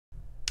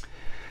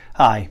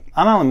Hi,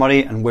 I'm Alan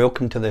Murray and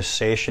welcome to this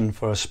session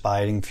for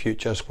Aspiring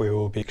Futures, where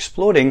we'll be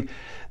exploring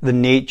the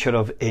nature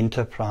of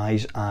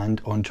enterprise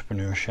and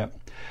entrepreneurship.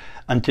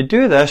 And to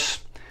do this,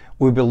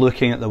 we'll be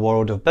looking at the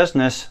world of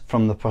business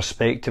from the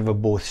perspective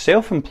of both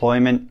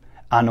self-employment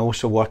and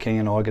also working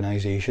in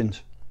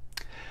organisations.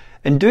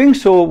 In doing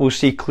so, we'll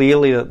see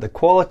clearly that the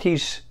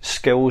qualities,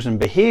 skills and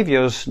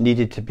behaviours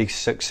needed to be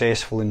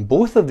successful in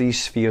both of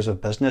these spheres of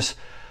business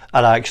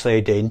are actually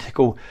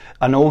identical,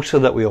 and also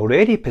that we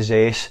already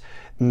possess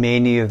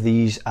many of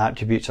these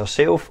attributes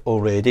ourselves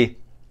already.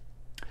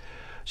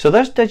 So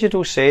this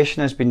digital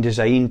session has been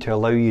designed to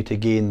allow you to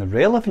gain the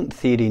relevant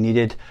theory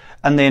needed,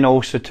 and then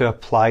also to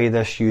apply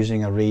this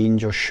using a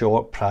range of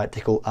short,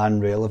 practical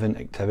and relevant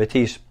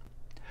activities.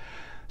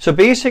 So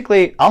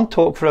basically, I'll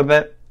talk for a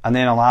bit and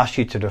then I'll ask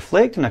you to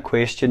reflect on a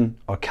question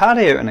or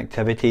carry out an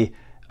activity,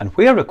 and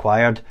where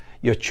required,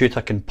 your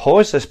tutor can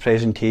pause this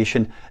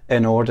presentation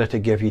in order to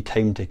give you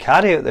time to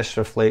carry out this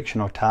reflection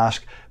or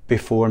task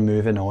before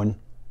moving on.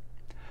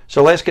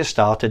 So let's get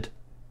started.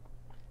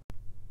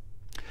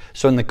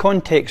 So in the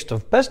context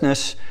of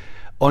business,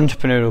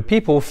 entrepreneurial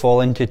people fall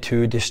into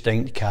two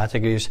distinct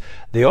categories: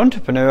 the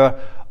entrepreneur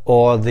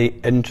or the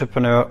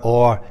intrapreneur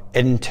or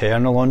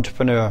internal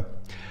entrepreneur.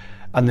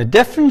 And the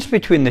difference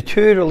between the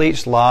two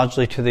relates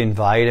largely to the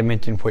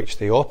environment in which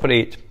they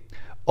operate.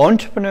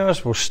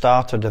 Entrepreneurs will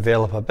start or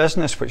develop a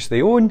business which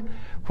they own,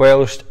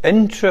 whilst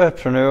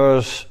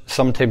intrapreneurs,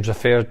 sometimes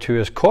referred to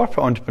as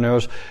corporate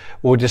entrepreneurs,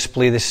 will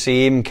display the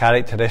same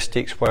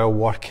characteristics while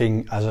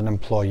working as an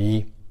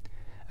employee.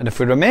 And if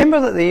we remember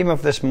that the aim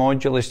of this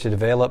module is to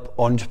develop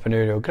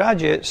entrepreneurial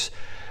graduates,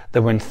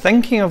 then when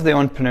thinking of the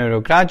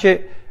entrepreneurial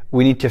graduate,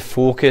 we need to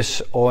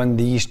focus on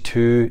these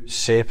two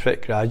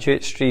separate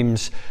graduate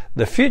streams: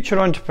 the future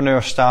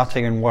entrepreneur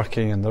starting and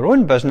working in their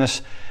own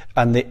business,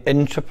 and the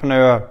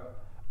intrapreneur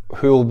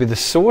who will be the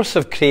source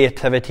of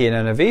creativity and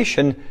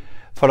innovation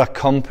for a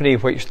company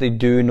which they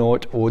do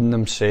not own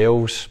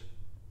themselves.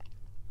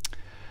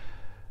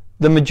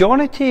 The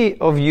majority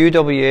of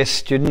UWS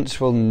students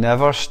will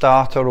never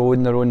start or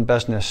own their own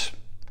business,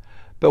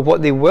 but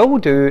what they will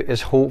do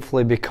is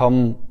hopefully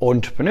become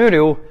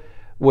entrepreneurial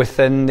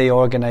within the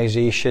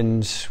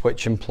organisations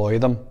which employ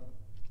them.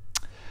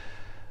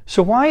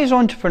 So why is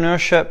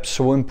entrepreneurship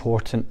so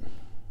important?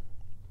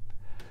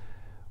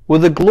 Well,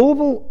 the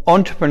Global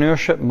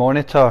Entrepreneurship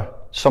Monitor,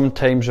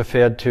 sometimes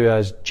referred to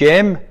as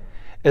GEM,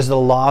 is the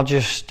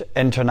largest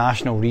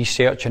international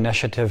research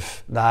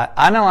initiative that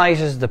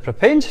analyses the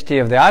propensity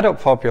of the adult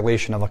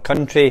population of a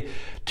country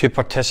to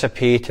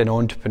participate in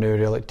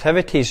entrepreneurial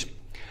activities.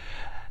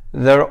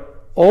 They're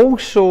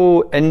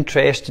also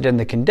interested in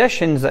the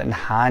conditions that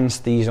enhance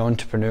these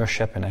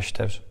entrepreneurship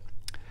initiatives.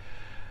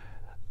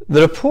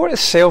 The report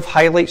itself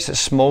highlights that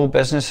small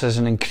business is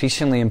an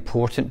increasingly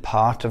important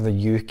part of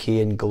the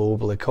UK and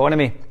global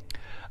economy.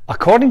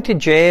 According to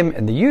GEM,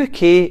 in the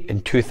UK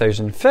in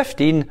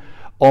 2015,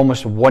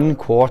 almost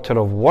 1/4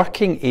 of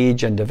working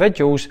age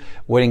individuals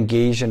were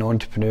engaged in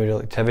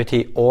entrepreneurial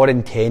activity or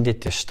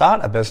intended to start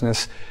a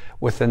business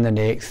within the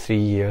next 3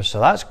 years. So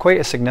that's quite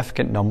a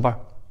significant number.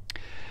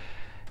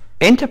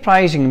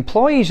 Enterprising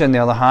employees, on the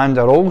other hand,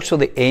 are also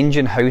the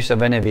engine house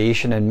of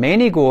innovation, and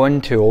many go on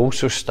to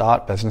also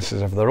start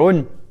businesses of their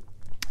own.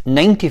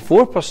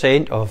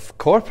 94% of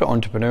corporate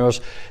entrepreneurs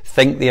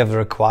think they have the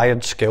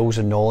required skills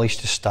and knowledge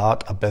to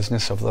start a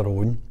business of their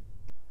own.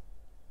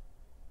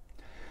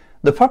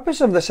 The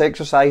purpose of this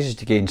exercise is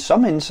to gain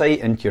some insight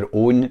into your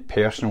own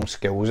personal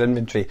skills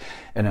inventory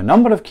in a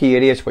number of key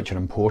areas which are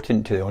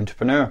important to the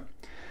entrepreneur.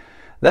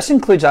 This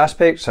includes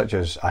aspects such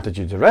as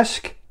attitude to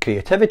risk,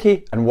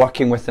 creativity and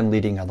working with and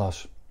leading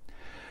others.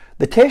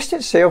 The test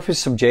itself is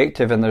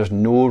subjective and there's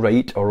no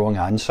right or wrong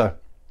answer.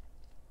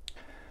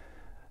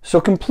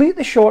 So complete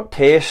the short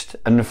test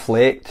and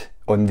reflect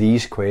on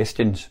these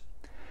questions.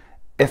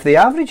 If the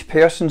average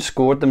person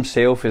scored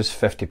themselves as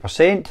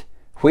 50%,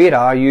 where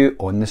are you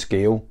on the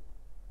scale?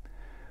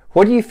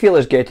 What do you feel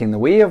is getting in the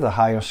way of the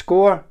higher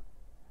score?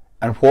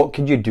 And what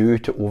could you do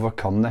to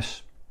overcome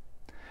this?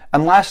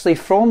 And lastly,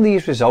 from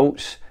these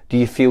results, do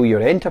you feel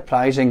you're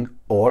enterprising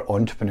or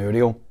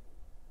entrepreneurial?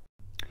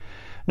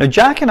 Now,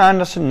 Jack and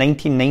Anderson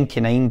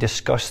 1999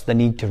 discussed the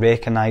need to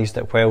recognise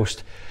that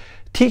whilst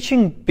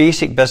teaching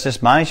basic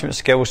business management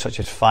skills such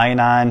as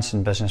finance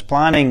and business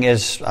planning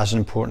is as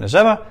important as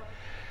ever,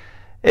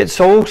 it's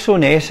also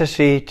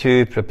necessary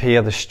to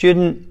prepare the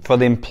student for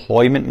the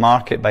employment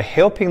market by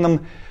helping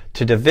them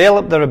to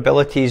develop their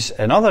abilities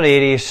in other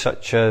areas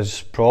such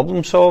as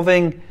problem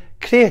solving,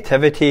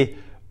 creativity,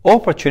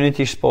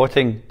 opportunity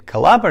spotting,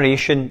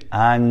 collaboration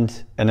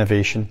and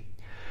innovation.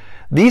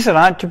 These are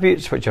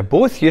attributes which are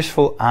both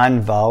useful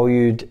and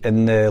valued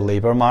in the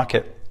labour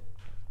market.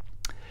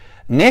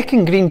 Neck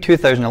and Green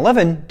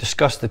 2011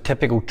 discussed the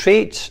typical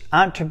traits,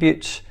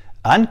 attributes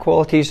and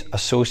qualities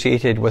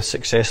associated with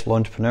successful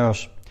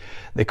entrepreneurs.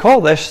 They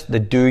call this the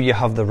do you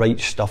have the right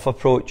stuff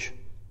approach.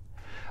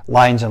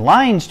 Lyons and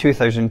Lyons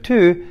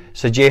 2002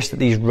 suggests that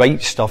these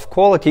right stuff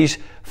qualities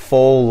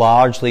fall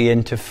largely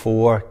into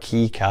 4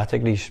 key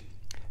categories: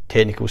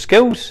 technical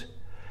skills,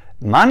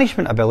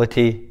 management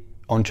ability,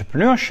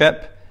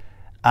 entrepreneurship,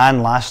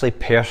 and lastly,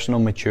 personal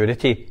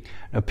maturity.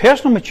 Now,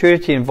 personal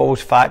maturity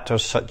involves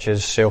factors such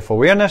as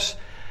self-awareness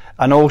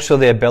and also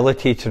the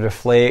ability to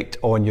reflect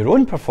on your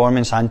own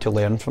performance and to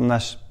learn from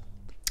this.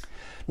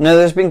 Now,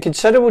 there's been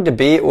considerable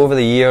debate over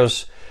the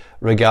years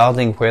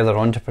regarding whether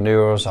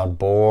entrepreneurs are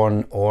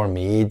born or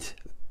made,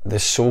 the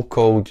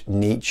so-called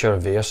nature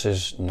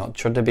versus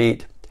nurture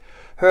debate.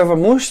 However,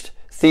 most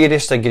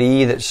theorists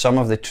agree that some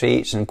of the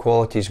traits and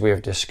qualities we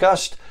have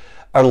discussed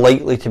are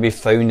likely to be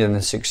found in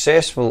the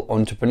successful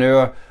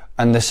entrepreneur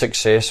and the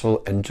successful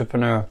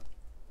intrapreneur.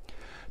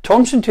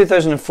 Thompson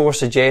 2004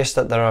 suggests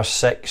that there are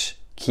 6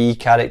 key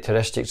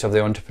characteristics of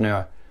the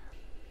entrepreneur.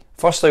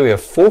 Firstly, we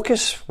have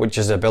focus, which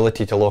is the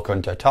ability to lock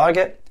onto a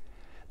target.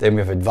 Then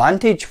we have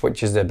advantage,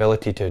 which is the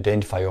ability to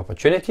identify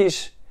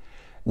opportunities.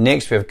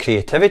 Next, we have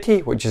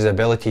creativity, which is the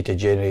ability to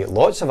generate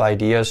lots of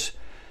ideas.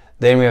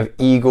 Then we have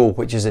ego,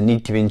 which is the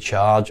need to be in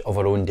charge of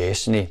our own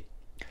destiny.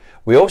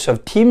 We also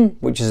have team,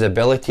 which is the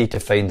ability to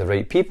find the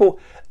right people,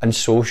 and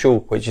social,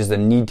 which is the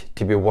need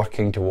to be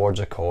working towards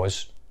a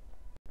cause.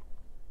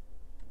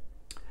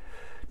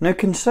 Now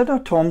consider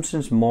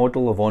Thompson's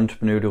model of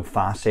entrepreneurial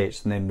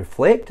facets and then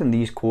reflect on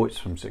these quotes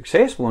from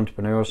successful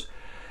entrepreneurs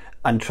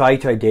and try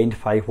to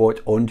identify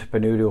what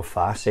entrepreneurial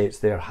facets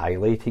they're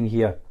highlighting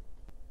here.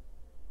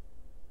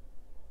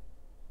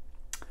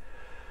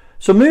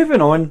 So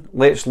moving on,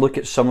 let's look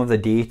at some of the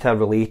data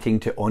relating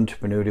to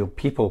entrepreneurial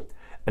people.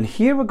 And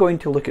here we're going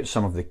to look at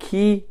some of the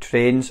key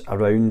trends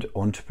around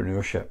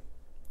entrepreneurship.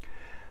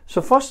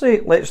 So firstly,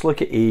 let's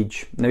look at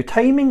age. Now,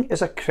 timing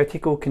is a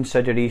critical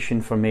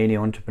consideration for many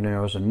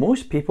entrepreneurs, and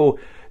most people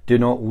do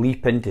not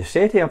leap into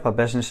setting up a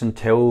business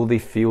until they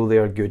feel they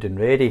are good and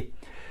ready.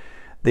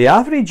 The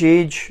average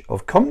age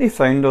of company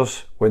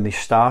founders when they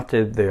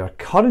started their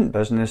current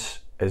business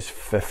is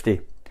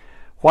 50.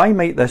 Why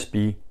might this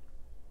be?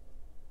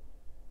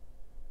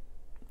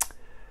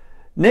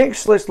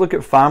 Next, let's look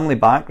at family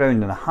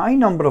background, and a high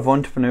number of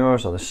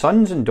entrepreneurs are the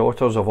sons and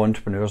daughters of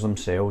entrepreneurs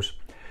themselves.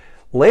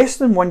 Less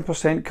than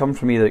 1% come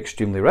from either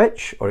extremely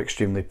rich or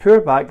extremely poor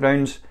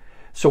backgrounds.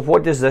 So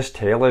what does this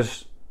tell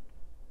us?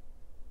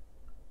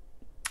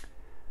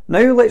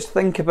 Now let's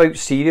think about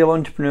serial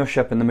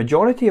entrepreneurship, and the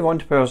majority of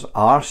entrepreneurs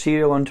are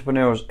serial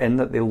entrepreneurs in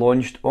that they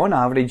launched on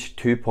average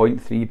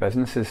 2.3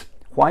 businesses.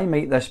 Why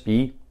might this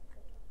be?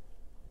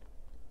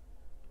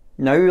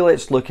 Now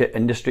let's look at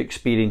industry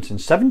experience, and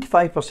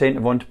 75%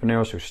 of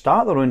entrepreneurs who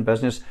start their own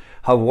business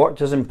have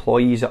worked as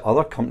employees at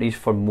other companies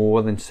for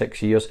more than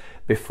 6 years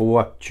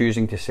before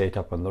choosing to set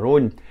up on their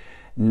own.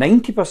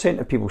 90%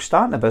 of people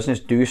starting a business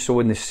do so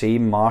in the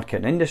same market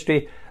and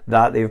industry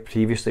that they've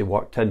previously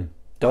worked in.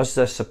 Does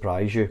this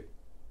surprise you?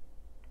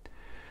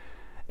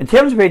 In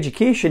terms of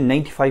education,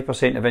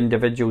 95% of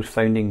individuals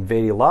founding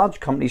very large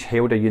companies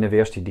held a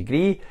university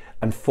degree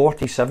and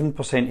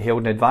 47%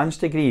 held an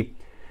advanced degree.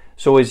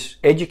 So is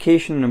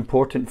education an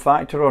important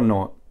factor or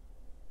not?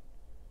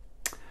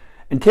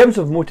 In terms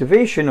of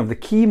motivation, of the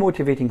key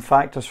motivating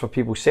factors for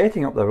people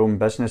setting up their own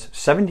business,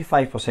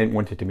 75%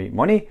 wanted to make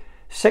money,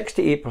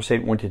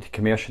 68% wanted to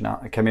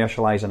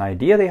commercialise an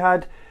idea they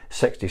had,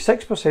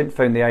 66%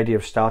 found the idea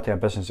of starting a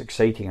business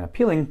exciting and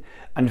appealing,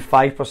 and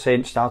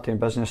 5% starting a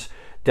business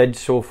did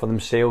so for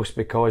themselves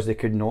because they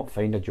could not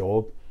find a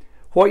job.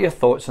 What are your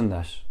thoughts on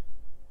this?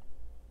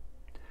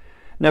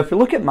 Now, if we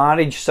look at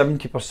marriage,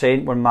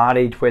 70% were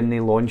married when they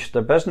launched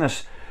their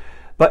business.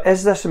 But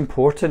is this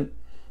important?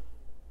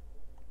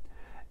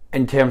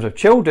 In terms of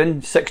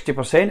children,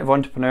 60% of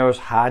entrepreneurs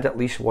had at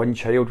least one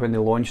child when they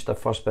launched their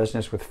first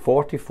business, with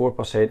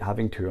 44%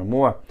 having 2 or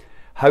more.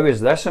 How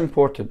is this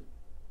important?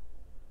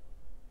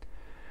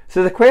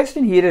 So the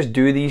question here is,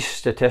 do these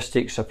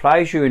statistics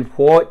surprise you, and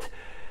what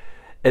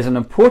is an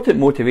important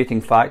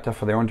motivating factor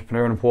for the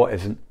entrepreneur and what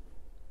isn't?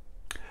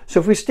 So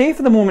if we stay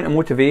for the moment on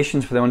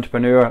motivations for the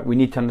entrepreneur, we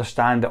need to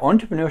understand that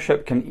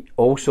entrepreneurship can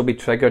also be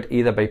triggered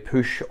either by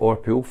push or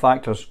pull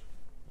factors.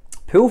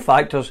 Pull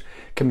factors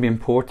can be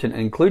important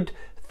and include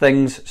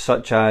things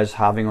such as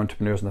having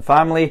entrepreneurs in the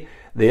family,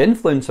 the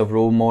influence of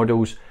role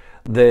models,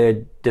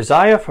 the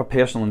desire for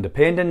personal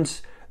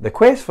independence, the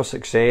quest for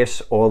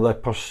success, or the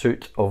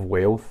pursuit of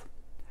wealth.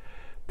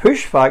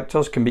 Push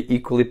factors can be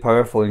equally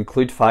powerful and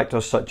include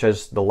factors such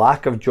as the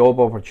lack of job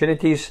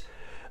opportunities,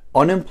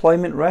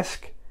 unemployment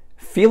risk,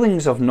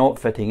 feelings of not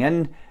fitting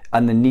in,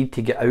 and the need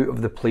to get out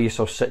of the place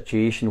or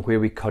situation where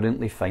we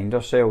currently find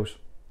ourselves.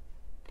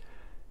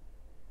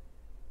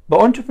 But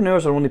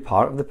entrepreneurs are only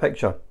part of the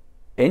picture.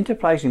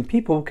 Enterprising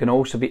people can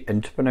also be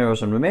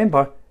intrapreneurs, and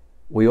remember,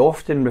 we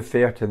often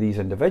refer to these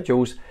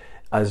individuals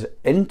as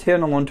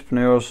internal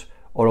entrepreneurs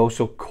or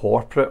also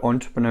corporate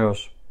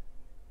entrepreneurs.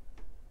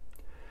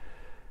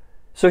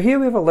 So here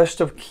we have a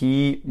list of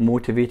key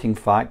motivating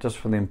factors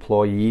for the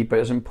employee, but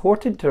it's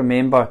important to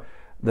remember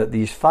that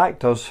these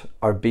factors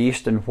are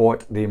based on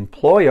what the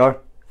employer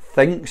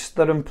thinks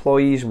their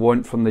employees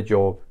want from the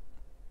job.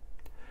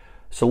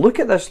 So look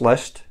at this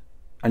list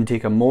and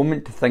take a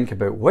moment to think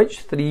about which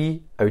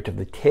 3 out of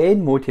the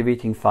 10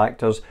 motivating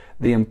factors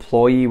the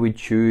employee would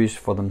choose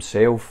for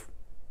themselves.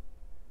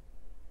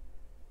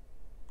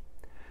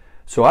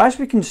 So as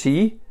we can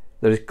see,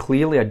 there is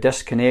clearly a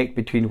disconnect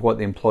between what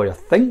the employer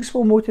thinks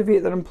will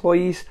motivate their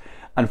employees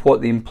and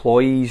what the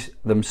employees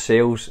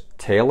themselves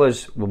tell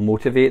us will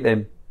motivate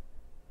them.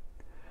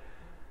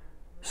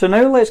 So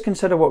now let's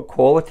consider what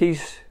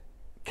qualities,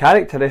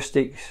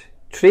 characteristics,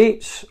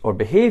 traits or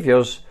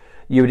behaviours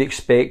you would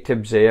expect to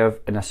observe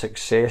in a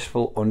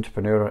successful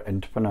entrepreneur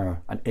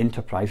or an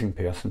enterprising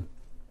person.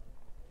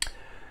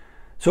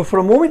 So for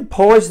a moment,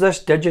 pause this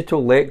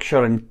digital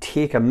lecture and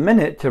take a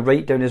minute to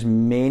write down as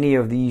many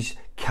of these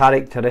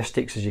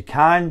characteristics as you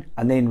can,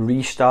 and then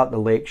restart the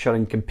lecture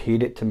and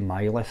compare it to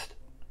my list.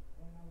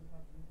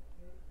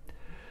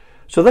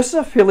 So this is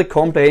a fairly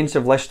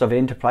comprehensive list of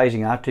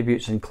enterprising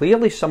attributes, and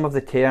clearly some of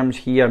the terms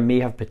here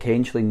may have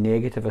potentially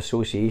negative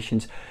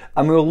associations,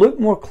 and we'll look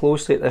more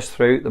closely at this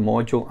throughout the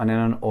module and in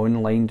our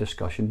online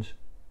discussions.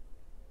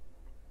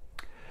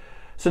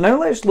 So now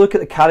let's look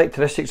at the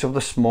characteristics of the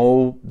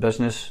small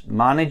business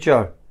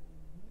manager.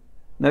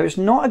 Now it's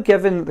not a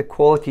given that the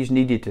qualities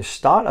needed to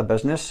start a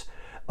business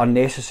are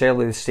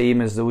necessarily the same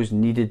as those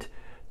needed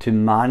to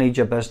manage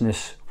a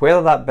business,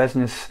 whether that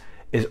business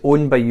is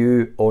owned by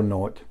you or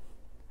not.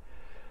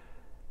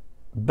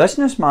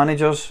 Business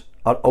managers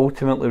are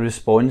ultimately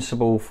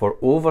responsible for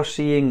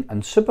overseeing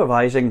and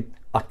supervising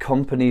a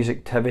company's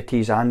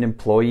activities and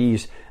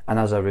employees, and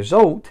as a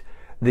result,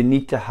 they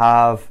need to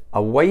have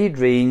a wide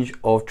range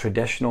of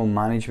traditional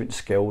management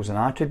skills and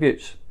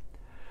attributes.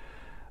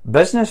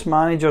 Business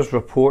managers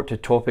report to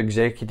top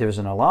executives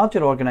in a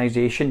larger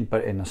organisation,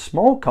 but in a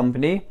small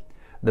company,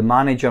 the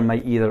manager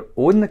might either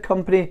own the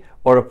company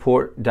or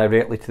report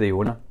directly to the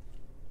owner.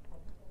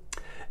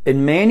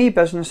 In many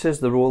businesses,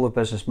 the role of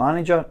business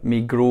manager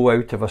may grow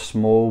out of a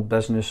small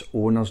business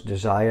owner's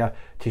desire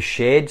to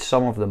shed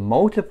some of the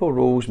multiple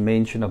roles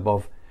mentioned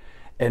above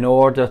in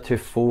order to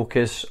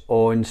focus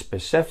on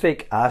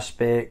specific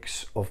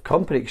aspects of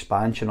company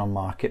expansion or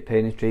market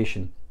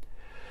penetration.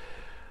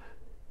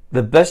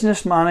 The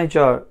business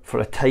manager for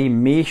a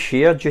time may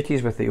share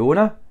duties with the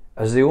owner.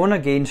 As the owner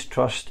gains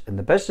trust in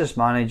the business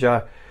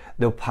manager,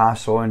 they'll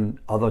pass on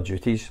other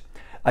duties.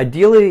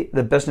 Ideally,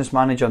 the business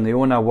manager and the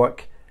owner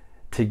work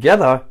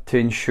together to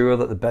ensure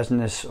that the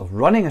business of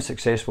running a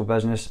successful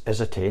business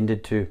is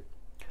attended to.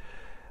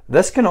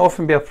 This can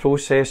often be a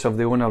process of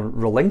the owner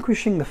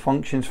relinquishing the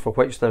functions for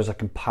which there is a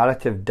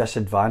comparative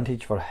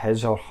disadvantage for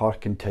his or her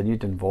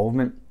continued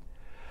involvement.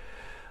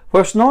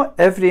 Whilst not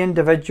every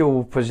individual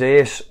will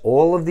possess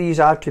all of these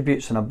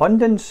attributes in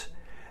abundance,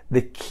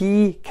 the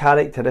key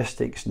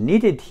characteristics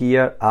needed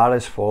here are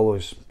as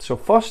follows. So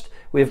first,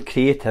 we have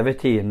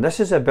creativity, and this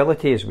is the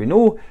ability, as we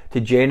know, to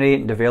generate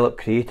and develop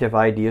creative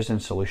ideas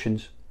and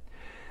solutions.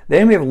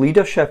 Then we have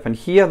leadership, and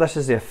here this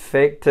is the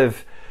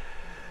effective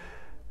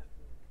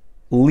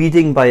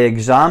leading by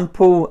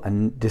example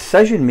and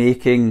decision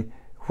making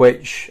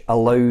which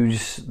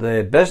allows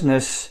the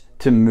business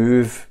to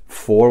move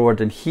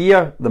forward, and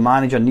here the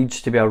manager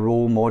needs to be a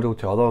role model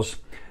to others.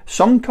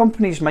 Some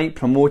companies might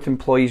promote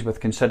employees with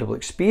considerable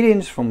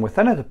experience from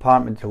within a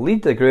department to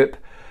lead the group,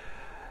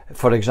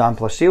 for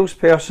example a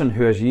salesperson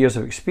who has years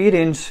of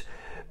experience,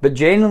 but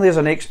generally there's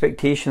an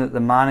expectation that the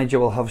manager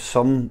will have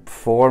some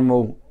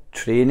formal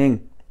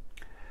training.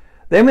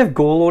 Then we have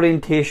goal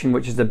orientation,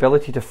 which is the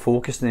ability to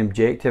focus on the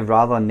objective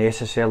rather than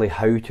necessarily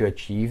how to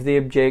achieve the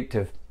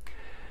objective.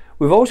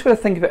 We've also got to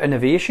think about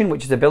innovation,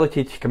 which is the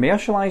ability to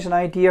commercialise an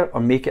idea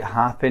or make it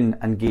happen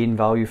and gain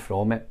value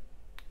from it.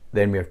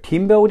 Then we have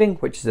team building,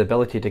 which is the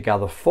ability to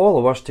gather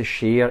followers to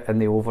share in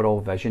the overall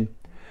vision.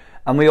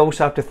 And we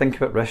also have to think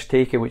about risk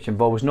taking, which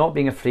involves not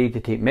being afraid to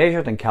take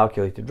measured and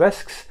calculated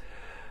risks.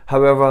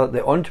 However,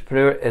 the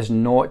entrepreneur is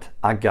not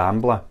a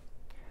gambler.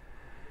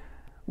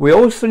 We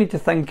also need to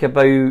think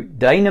about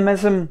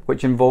dynamism,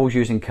 which involves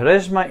using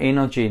charisma,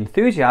 energy,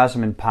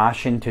 enthusiasm and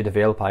passion to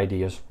develop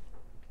ideas.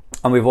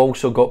 And we've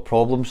also got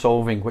problem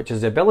solving, which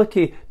is the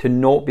ability to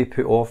not be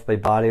put off by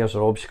barriers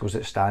or obstacles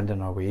that stand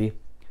in our way.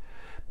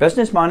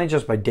 Business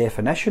managers by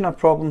definition are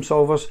problem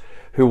solvers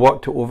who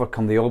work to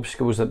overcome the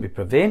obstacles that may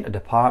prevent a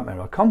department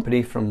or a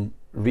company from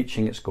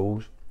reaching its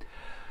goals.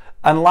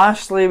 And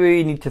lastly,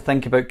 we need to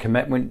think about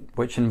commitment,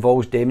 which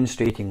involves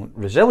demonstrating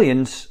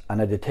resilience and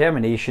a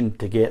determination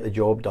to get the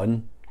job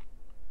done.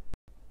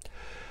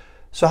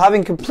 So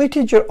having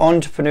completed your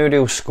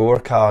entrepreneurial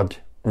scorecard,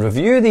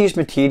 review these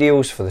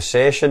materials for the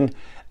session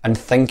and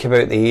think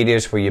about the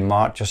areas where you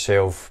marked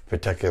yourself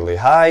particularly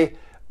high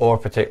or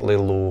particularly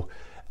low,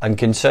 and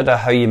consider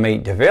how you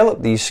might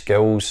develop these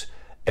skills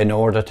in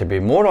order to be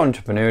more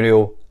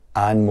entrepreneurial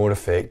and more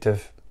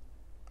effective.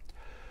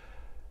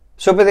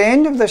 So by the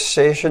end of this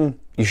session,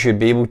 you should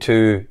be able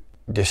to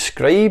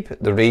describe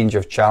the range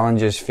of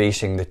challenges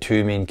facing the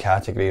two main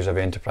categories of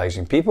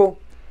enterprising people,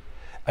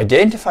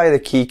 identify the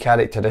key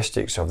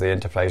characteristics of the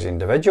enterprising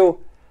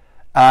individual,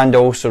 and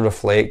also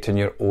reflect on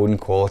your own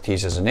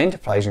qualities as an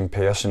enterprising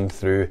person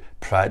through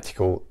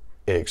practical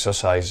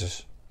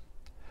exercises.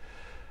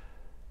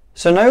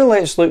 So now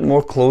let's look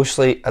more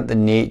closely at the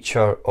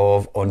nature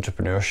of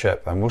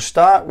entrepreneurship, and we'll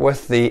start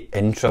with the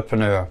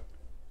intrapreneur.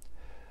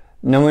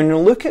 Now, when we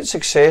look at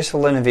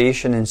successful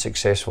innovation in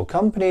successful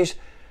companies,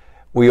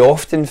 we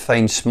often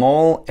find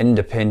small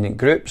independent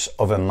groups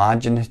of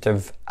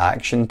imaginative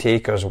action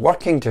takers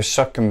working to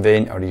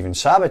circumvent or even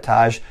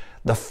sabotage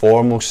the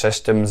formal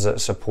systems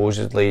that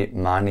supposedly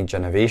manage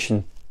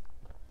innovation.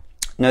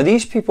 Now,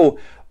 these people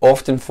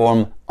often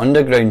form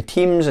underground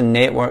teams and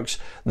networks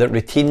that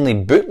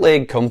routinely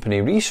bootleg company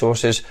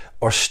resources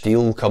or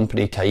steal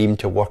company time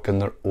to work on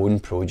their own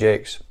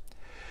projects.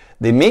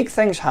 They make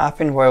things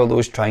happen while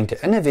those trying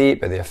to innovate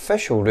by the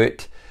official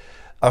route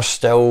are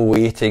still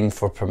waiting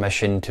for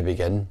permission to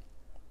begin.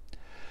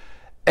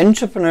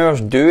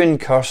 Entrepreneurs do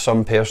incur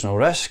some personal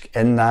risk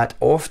in that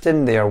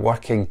often they are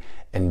working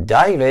in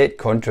direct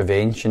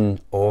contravention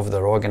of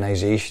their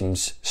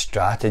organisation's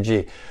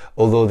strategy,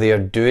 although they are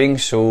doing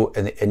so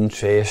in the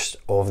interest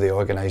of the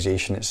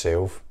organisation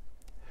itself.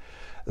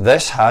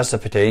 This has the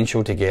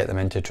potential to get them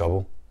into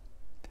trouble.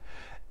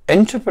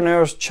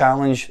 Entrepreneurs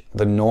challenge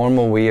the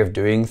normal way of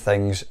doing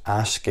things,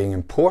 asking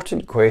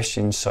important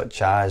questions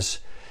such as,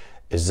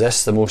 is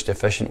this the most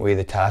efficient way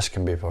the task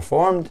can be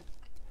performed?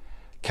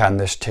 Can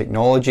this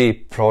technology,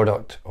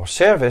 product or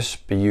service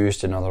be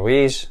used in other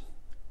ways?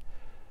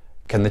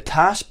 Can the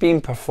task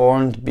being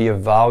performed be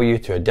of value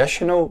to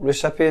additional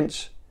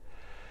recipients?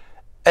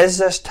 Is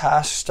this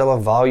task still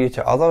of value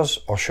to others,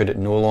 or should it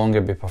no longer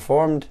be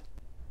performed?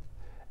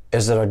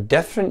 Is there a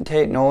different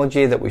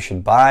technology that we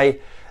should buy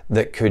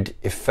that could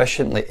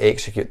efficiently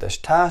execute this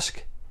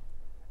task?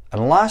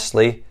 And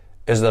lastly,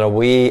 is there a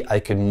way I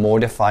could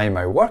modify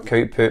my work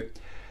output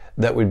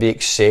that would be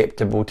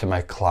acceptable to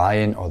my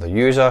client or the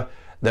user,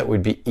 that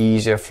would be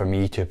easier for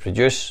me to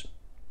produce?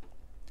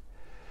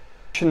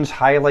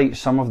 Highlight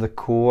some of the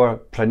core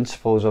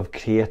principles of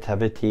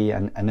creativity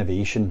and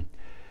innovation.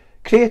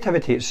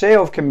 Creativity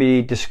itself can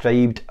be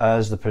described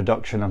as the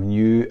production of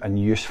new and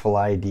useful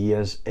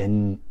ideas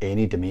in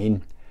any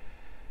domain.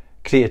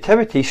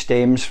 Creativity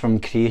stems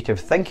from creative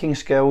thinking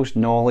skills,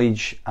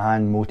 knowledge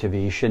and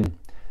motivation.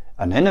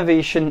 And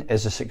innovation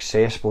is a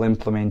successful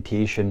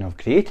implementation of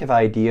creative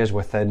ideas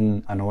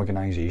within an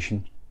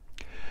organisation.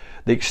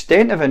 The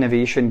extent of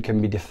innovation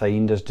can be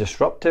defined as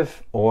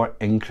disruptive or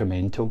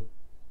incremental.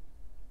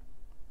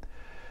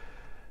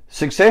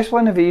 Successful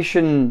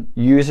innovation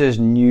uses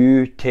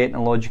new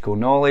technological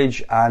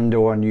knowledge and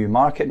or new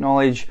market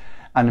knowledge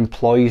and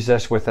employs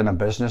this within a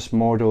business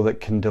model that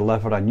can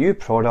deliver a new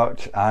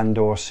product and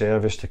or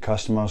service to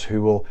customers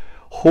who will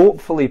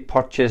hopefully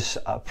purchase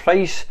at a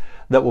price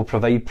that will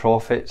provide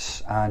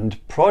profits.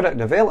 And product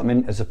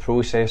development is a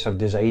process of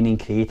designing,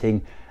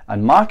 creating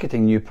and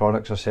marketing new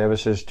products or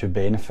services to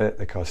benefit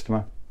the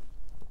customer.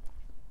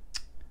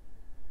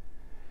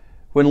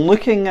 When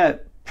looking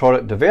at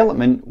product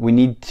development, we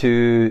need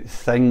to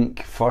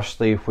think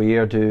firstly,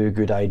 where do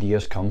good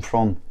ideas come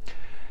from?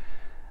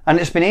 And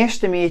it's been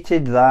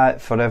estimated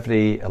that for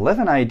every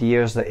 11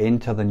 ideas that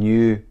enter the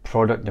new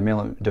product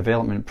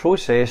development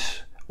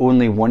process,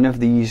 only one of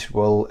these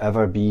will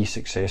ever be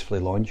successfully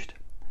launched.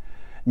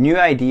 New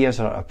ideas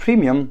are at a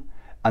premium,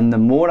 and the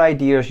more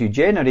ideas you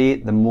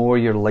generate, the more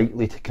you're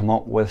likely to come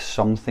up with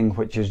something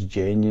which is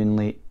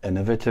genuinely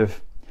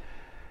innovative.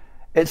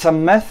 It's a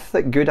myth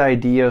that good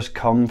ideas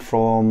come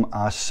from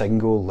a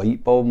single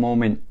light bulb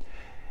moment.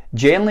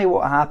 Generally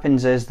what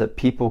happens is that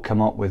people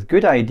come up with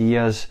good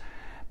ideas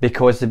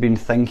because they've been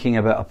thinking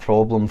about a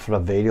problem for a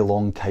very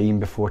long time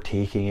before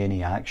taking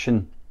any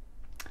action.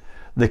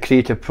 The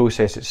creative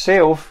process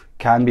itself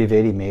can be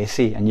very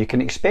messy, and you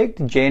can expect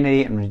to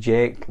generate and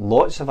reject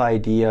lots of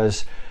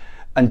ideas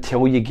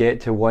until you get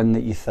to one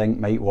that you think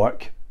might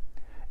work.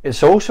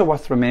 It's also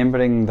worth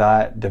remembering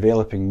that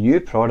developing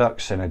new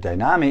products in a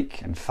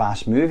dynamic and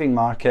fast-moving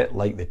market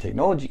like the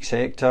technology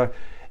sector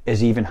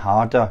is even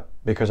harder,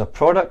 because a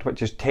product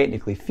which is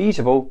technically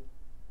feasible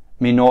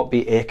may not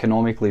be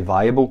economically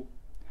viable.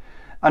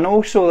 And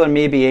also there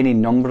may be any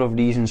number of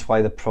reasons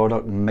why the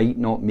product might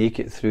not make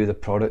it through the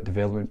product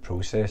development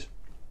process.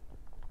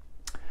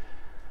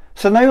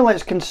 So now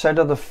let's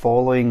consider the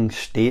following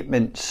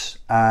statements,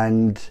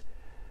 and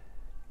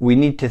we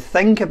need to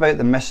think about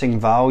the missing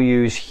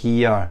values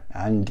here,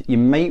 and you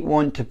might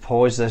want to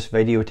pause this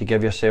video to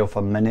give yourself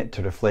a minute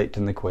to reflect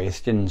on the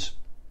questions.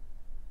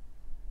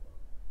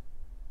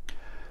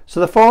 So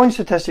the following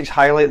statistics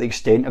highlight the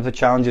extent of the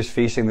challenges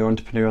facing the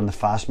entrepreneur in the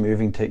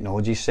fast-moving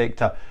technology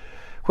sector,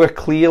 where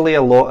clearly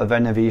a lot of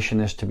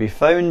innovation is to be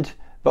found,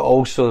 but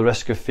also the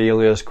risk of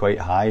failure is quite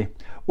high.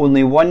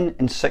 Only 1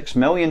 in 6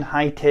 million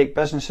high-tech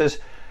businesses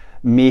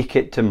make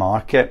it to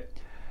market.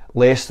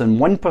 Less than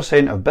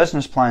 1% of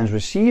business plans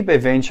received by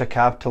venture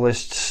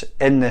capitalists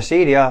in this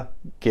area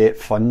get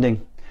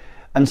funding.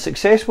 And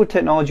successful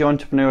technology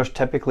entrepreneurs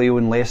typically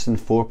own less than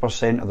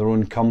 4% of their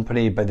own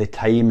company by the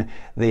time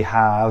they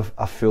have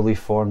a fully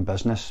formed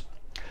business.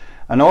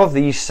 And of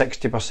these,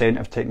 60%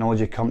 of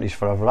technology companies,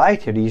 for a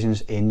variety of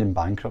reasons, end in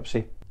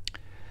bankruptcy.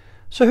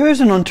 So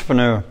who's an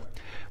entrepreneur?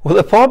 Well,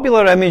 the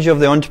popular image of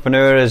the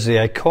entrepreneur is the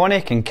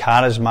iconic and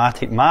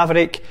charismatic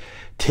maverick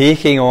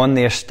taking on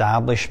the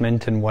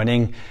establishment and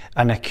winning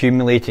and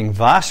accumulating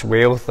vast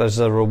wealth as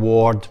a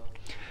reward.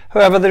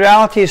 However, the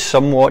reality is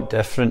somewhat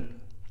different.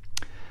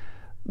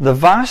 The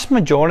vast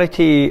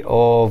majority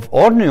of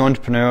ordinary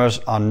entrepreneurs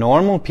are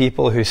normal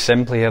people who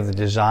simply have the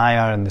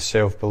desire and the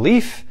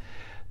self-belief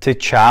to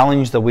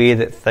challenge the way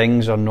that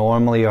things are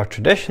normally or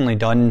traditionally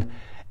done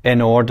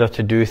in order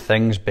to do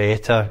things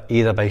better,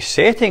 either by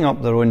setting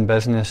up their own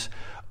business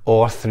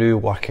or through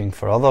working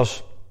for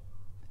others.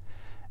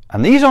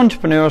 And these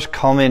entrepreneurs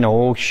come in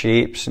all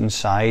shapes and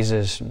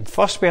sizes.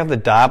 First, we have the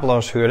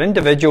dabblers, who are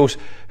individuals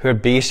who are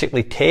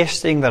basically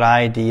testing their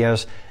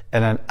ideas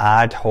in an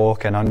ad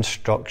hoc and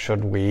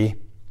unstructured way.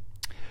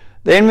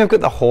 Then we've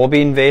got the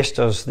hobby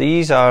investors.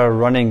 These are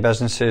running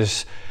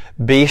businesses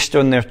based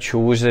on their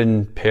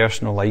chosen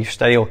personal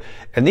lifestyle.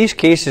 In these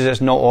cases, it's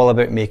not all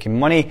about making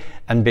money,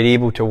 and being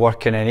able to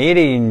work in an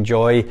area you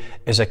enjoy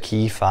is a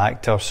key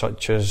factor,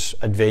 such as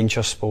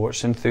adventure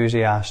sports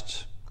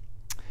enthusiasts.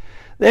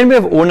 Then we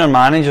have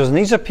owner-managers, and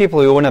these are people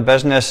who own a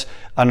business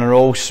and are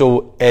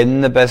also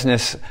in the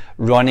business,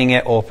 running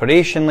it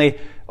operationally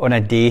on a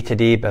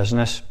day-to-day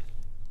business.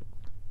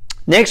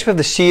 Next, we have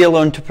the serial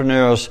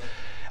entrepreneurs,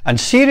 and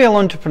serial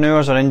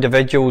entrepreneurs are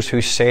individuals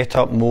who set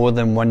up more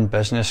than one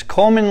business.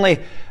 Commonly,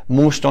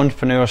 most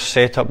entrepreneurs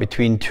set up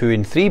between 2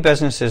 and 3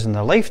 businesses in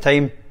their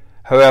lifetime.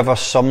 However,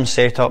 some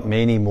set up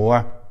many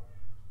more.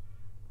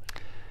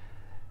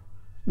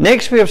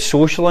 Next, we have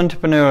social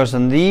entrepreneurs,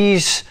 and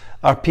these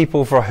are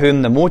people for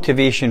whom the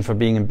motivation for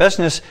being in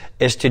business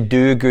is to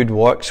do good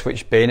works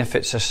which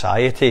benefit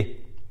society.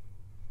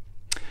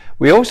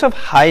 We also have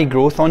high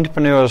growth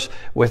entrepreneurs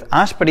with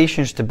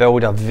aspirations to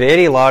build a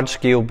very large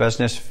scale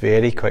business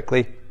very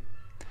quickly.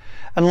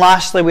 And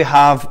lastly, we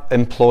have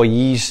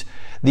employees.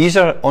 These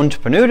are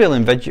entrepreneurial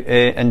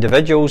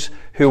individuals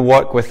who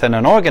work within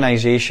an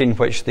organisation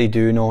which they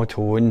do not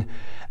own.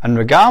 And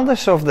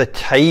regardless of the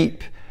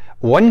type,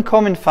 one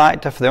common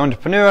factor for the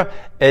entrepreneur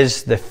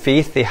is the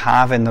faith they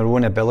have in their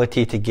own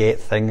ability to get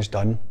things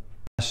done.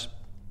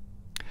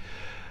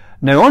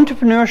 Now,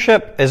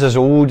 entrepreneurship is as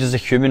old as the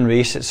human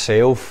race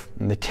itself,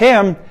 and the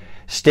term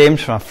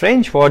stems from a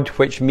French word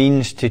which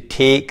means to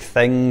take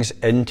things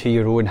into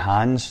your own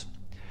hands.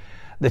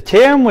 The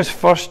term was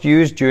first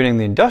used during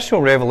the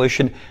Industrial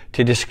Revolution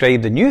to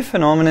describe the new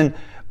phenomenon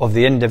of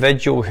the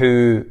individual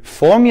who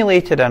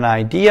formulated an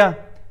idea,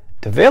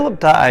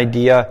 developed that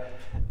idea,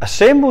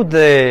 assembled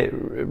the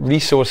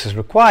resources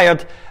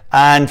required,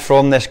 and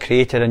from this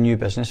created a new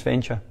business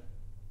venture.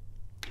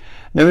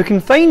 Now, we can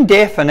find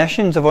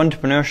definitions of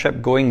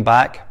entrepreneurship going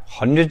back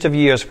hundreds of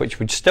years which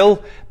would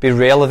still be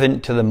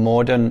relevant to the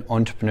modern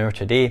entrepreneur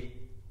today.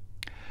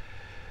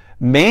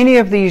 Many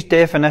of these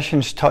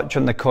definitions touch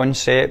on the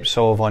concepts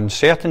of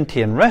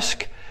uncertainty and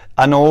risk,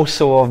 and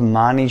also of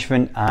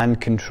management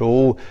and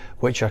control,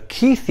 which are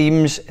key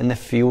themes in the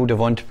field of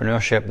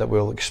entrepreneurship that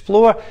we'll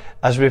explore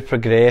as we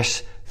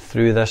progress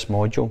through this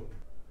module.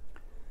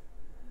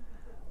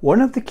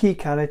 One of the key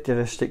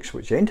characteristics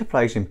which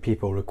enterprising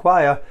people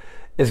require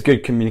is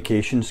good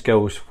communication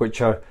skills,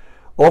 which are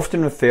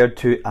often referred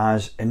to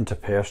as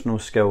interpersonal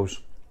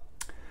skills.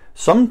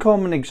 Some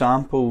common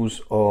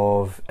examples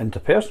of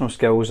interpersonal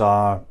skills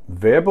are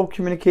verbal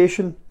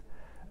communication,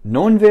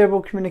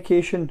 non-verbal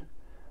communication,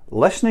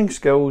 listening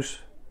skills,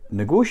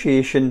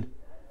 negotiation,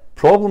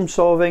 problem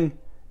solving,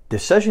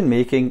 decision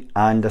making,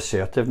 and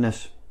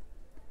assertiveness.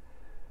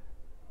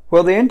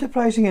 While the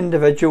enterprising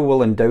individual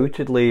will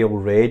undoubtedly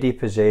already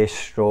possess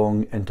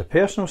strong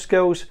interpersonal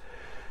skills,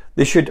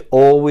 they should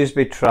always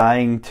be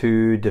trying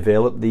to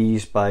develop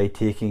these by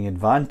taking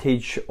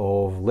advantage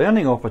of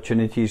learning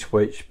opportunities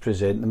which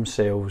present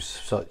themselves,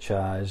 such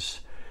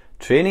as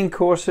training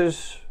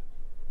courses,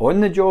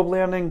 on-the-job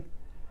learning,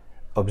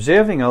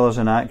 observing others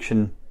in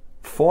action,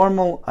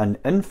 formal and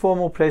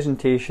informal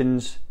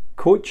presentations,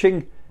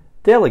 coaching,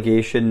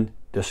 delegation,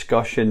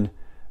 discussion,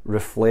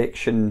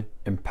 reflection,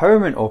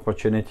 empowerment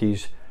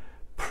opportunities,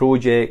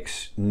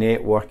 projects,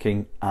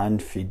 networking,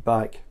 and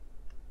feedback.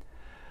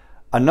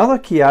 Another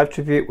key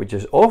attribute which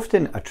is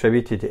often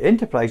attributed to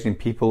enterprising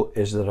people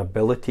is their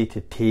ability to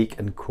take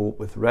and cope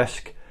with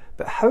risk.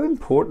 But how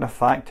important a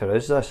factor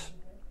is this?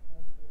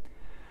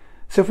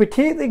 So if we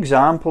take the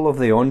example of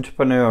the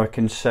entrepreneur,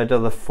 consider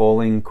the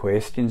following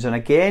questions. And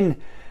again,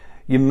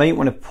 you might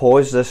want to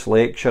pause this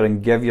lecture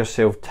and give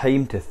yourself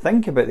time to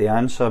think about the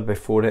answer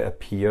before it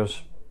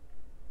appears.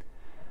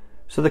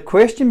 So the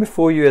question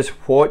before you is,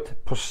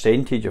 what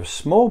percentage of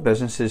small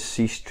businesses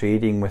cease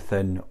trading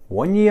within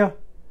 1 year,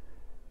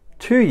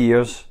 2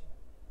 years,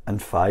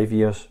 and 5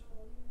 years?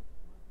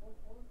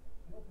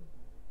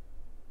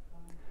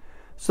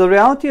 So the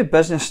reality of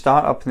business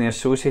startup and the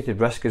associated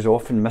risk is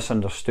often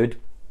misunderstood,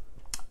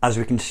 as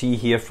we can see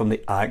here from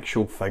the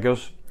actual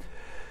figures.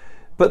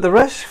 But the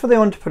risks for the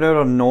entrepreneur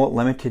are not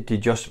limited to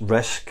just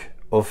risk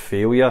of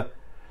failure.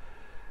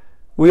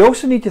 We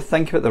also need to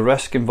think about the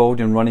risk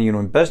involved in running your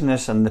own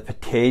business and the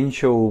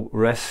potential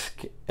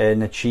risk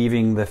in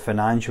achieving the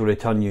financial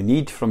return you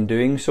need from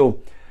doing so.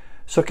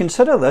 So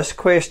consider this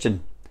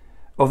question.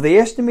 Of the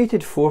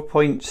estimated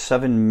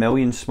 4.7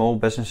 million small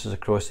businesses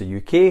across the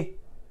UK,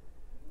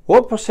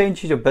 what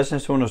percentage of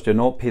business owners do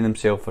not pay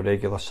themselves a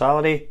regular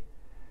salary?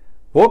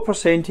 What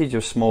percentage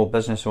of small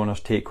business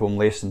owners take home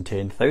less than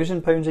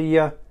 £10,000 a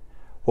year?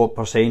 What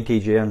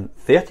percentage earn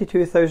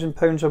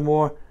 £32,000 or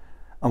more?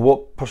 And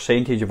what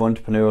percentage of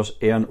entrepreneurs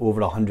earn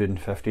over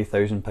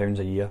 £150,000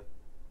 a year?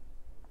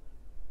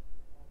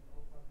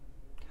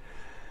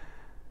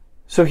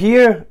 So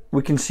here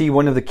we can see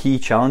one of the key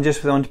challenges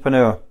for the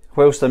entrepreneur.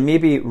 Whilst there may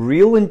be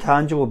real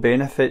intangible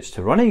benefits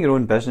to running your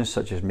own business,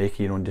 such as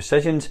making your own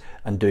decisions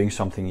and doing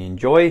something you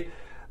enjoy,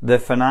 the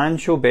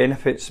financial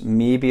benefits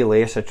may be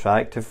less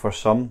attractive for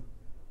some.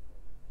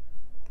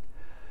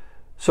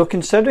 So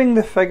considering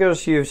the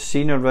figures you've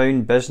seen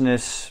around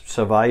business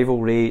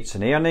survival rates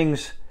and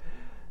earnings,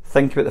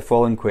 think about the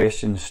following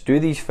questions. Do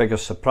these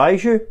figures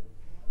surprise you?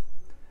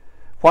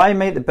 Why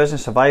might the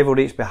business survival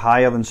rates be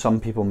higher than some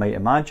people might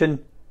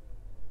imagine?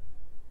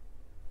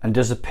 And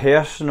does the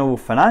personal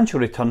financial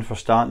return for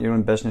starting your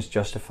own business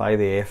justify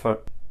the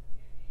effort?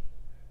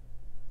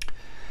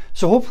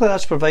 So hopefully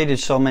that's provided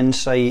some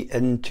insight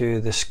into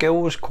the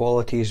skills,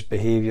 qualities,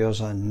 behaviours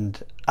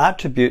and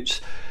attributes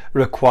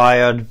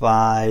required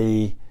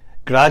by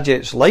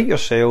graduates like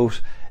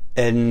yourselves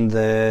in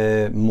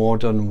the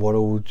modern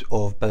world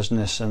of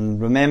business.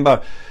 And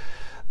remember,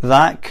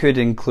 that could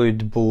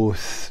include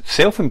both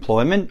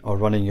self-employment or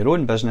running your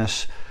own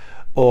business,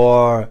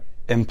 or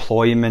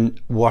employment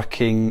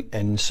working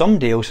in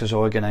somebody else's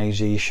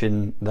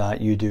organisation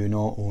that you do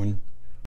not own.